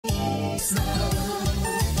Hello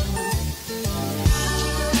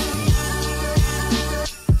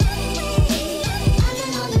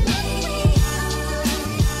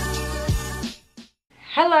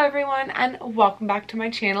everyone and welcome back to my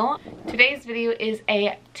channel. Today's video is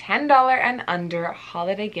a $10 and under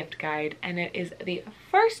holiday gift guide, and it is the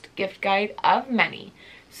first gift guide of many.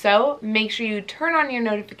 So make sure you turn on your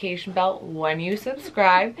notification bell when you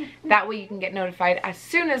subscribe. That way you can get notified as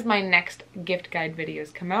soon as my next gift guide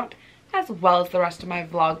videos come out, as well as the rest of my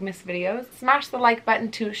Vlogmas videos. Smash the like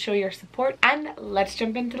button to show your support, and let's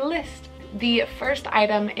jump into the list. The first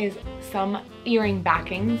item is some earring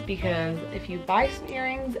backings, because if you buy some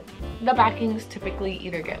earrings, the backings typically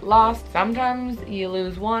either get lost, sometimes you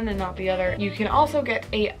lose one and not the other. You can also get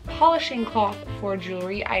a polishing cloth for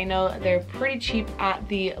jewelry. I know they're pretty cheap at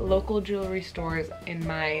the local jewelry stores in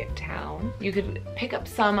my town. You could pick up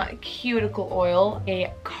some cuticle oil,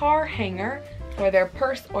 a car hanger for their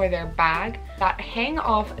purse or their bag that hang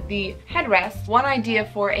off the headrest. One idea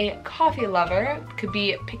for a coffee lover could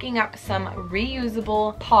be picking up some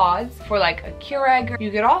reusable pods for like a Keurig. You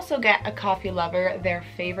could also get a coffee lover their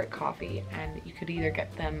favorite coffee, and you could either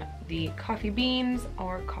get them the coffee beans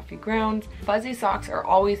or coffee grounds. Fuzzy socks are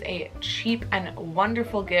always a cheap and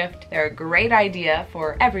wonderful gift. They're a great idea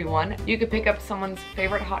for everyone. You could pick up someone's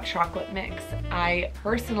favorite hot chocolate mix. I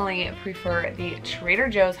personally prefer the Trader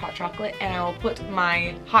Joe's hot chocolate, and I will put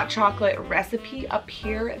my hot chocolate recipe up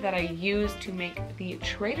here that I use to make the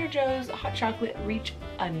Trader Joe's hot chocolate reach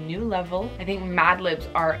a new level. I think Mad Libs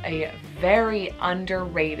are a very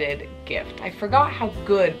underrated gift. I forgot how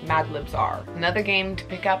good Mad Libs are. Another game to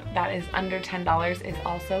pick up that is under $10 is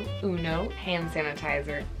also Uno hand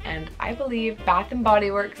sanitizer, and I believe Bath &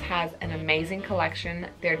 Body Works has an amazing collection.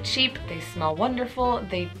 They're cheap, they smell wonderful,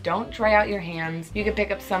 they don't dry out your hands. You could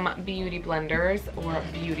pick up some beauty blenders or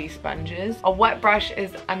beauty sponges. A wet brush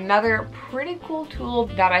is another pretty cool tool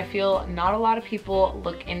that I feel not a lot of people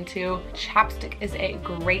look into. Chapstick is a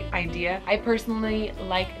great idea. I personally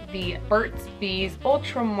like the Burt's Bees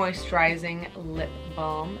Ultra Moisturizing Lip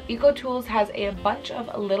Balm. EcoTools has a bunch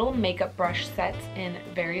of little makeup brush sets in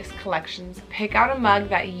various collections. Pick out a mug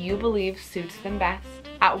that you believe suits them best.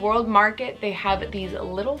 At World Market, they have these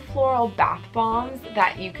little floral bath bombs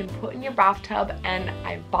that you can put in your bathtub, and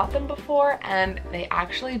I've bought them before and they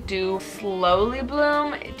actually do slowly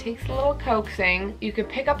bloom. It takes a little coaxing. You could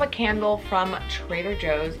pick up a candle from Trader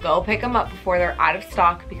Joe's. Go pick them up before they're out of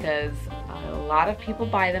stock, because a lot of people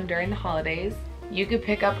buy them during the holidays. You could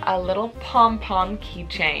pick up a little pom-pom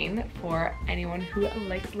keychain for anyone who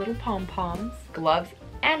likes little pom-poms. Gloves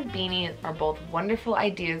and beanies are both wonderful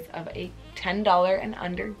ideas of a $10 and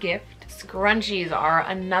under gift. Scrunchies are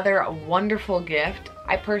another wonderful gift.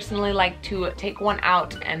 I personally like to take one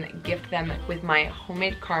out and gift them with my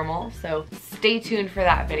homemade caramel, so stay tuned for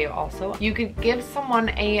that video also. You could give someone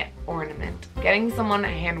a ornament. Getting someone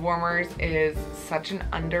hand warmers is such an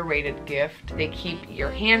underrated gift. They keep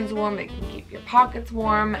your hands warm, they can keep your pockets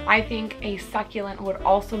warm. I think a succulent would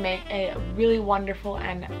also make a really wonderful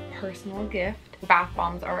and personal gift. Bath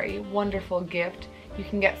bombs are a wonderful gift. You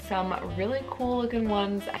can get some really cool looking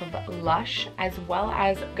ones of Lush, as well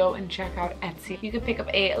as go and check out Etsy. You could pick up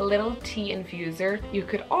a little tea infuser. You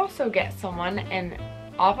could also get someone an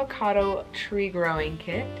avocado tree growing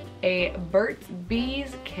kit, a Burt's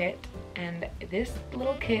Bees kit, and this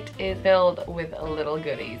little kit is filled with little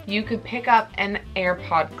goodies. You could pick up an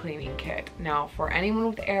AirPod cleaning kit. Now, for anyone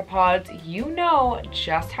with AirPods, you know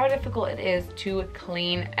just how difficult it is to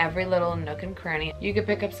clean every little nook and cranny. You could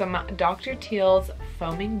pick up some Dr. Teal's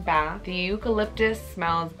foaming bath. The eucalyptus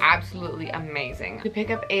smells absolutely amazing. You could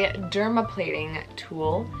pick up a dermaplating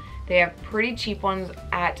tool. They have pretty cheap ones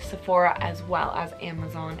at Sephora as well as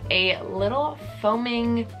Amazon. A little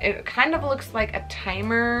foaming, it kind of looks like a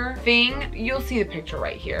timer thing. You'll see the picture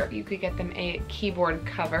right here. You could get them a keyboard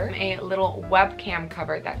cover, a little webcam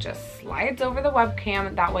cover that just slides over the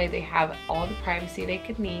webcam. That way they have all the privacy they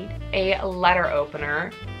could need. A letter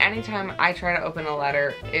opener. Anytime I try to open a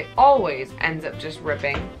letter, it always ends up just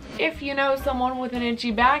ripping. If you know someone with an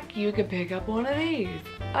itchy back, you could pick up one of these.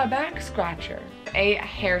 A back scratcher. A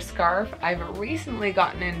hair scarf. I've recently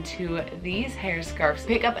gotten into these hair scarves.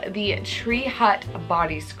 Pick up the Tree Hut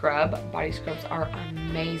body scrub. Body scrubs are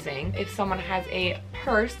amazing. If someone has a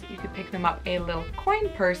purse, you could pick them up a little coin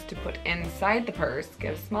purse to put inside the purse.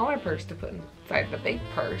 Get a smaller purse to put inside the big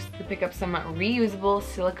purse. You pick up some reusable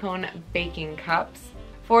silicone baking cups.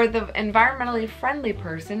 For the environmentally friendly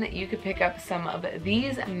person, you could pick up some of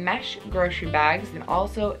these mesh grocery bags and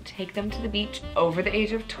also take them to the beach over the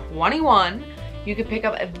age of 21. You could pick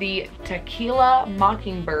up the Tequila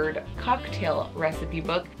Mockingbird cocktail recipe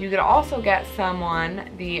book. You could also get someone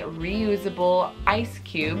the reusable ice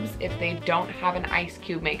cubes if they don't have an ice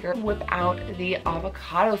cube maker. Whip out the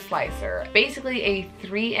avocado slicer. Basically a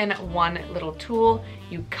 3-in-1 little tool.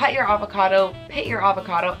 You cut your avocado, pit your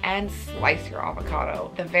avocado, and slice your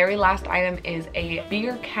avocado. The very last item is a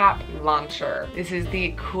beer cap launcher. This is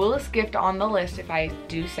the coolest gift on the list, if I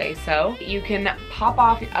do say so. You can pop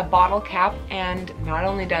off a bottle cap, and not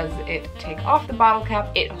only does it take off the bottle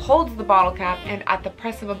cap, it holds the bottle cap, and at the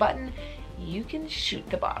press of a button, you can shoot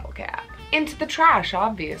the bottle cap into the trash,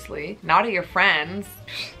 obviously. Not at your friends.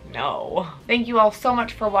 No. Thank you all so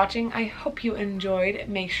much for watching. I hope you enjoyed.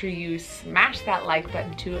 Make sure you smash that like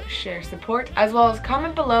button to share support, as well as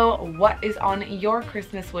comment below what is on your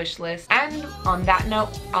Christmas wish list. And on that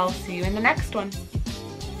note, I'll see you in the next one.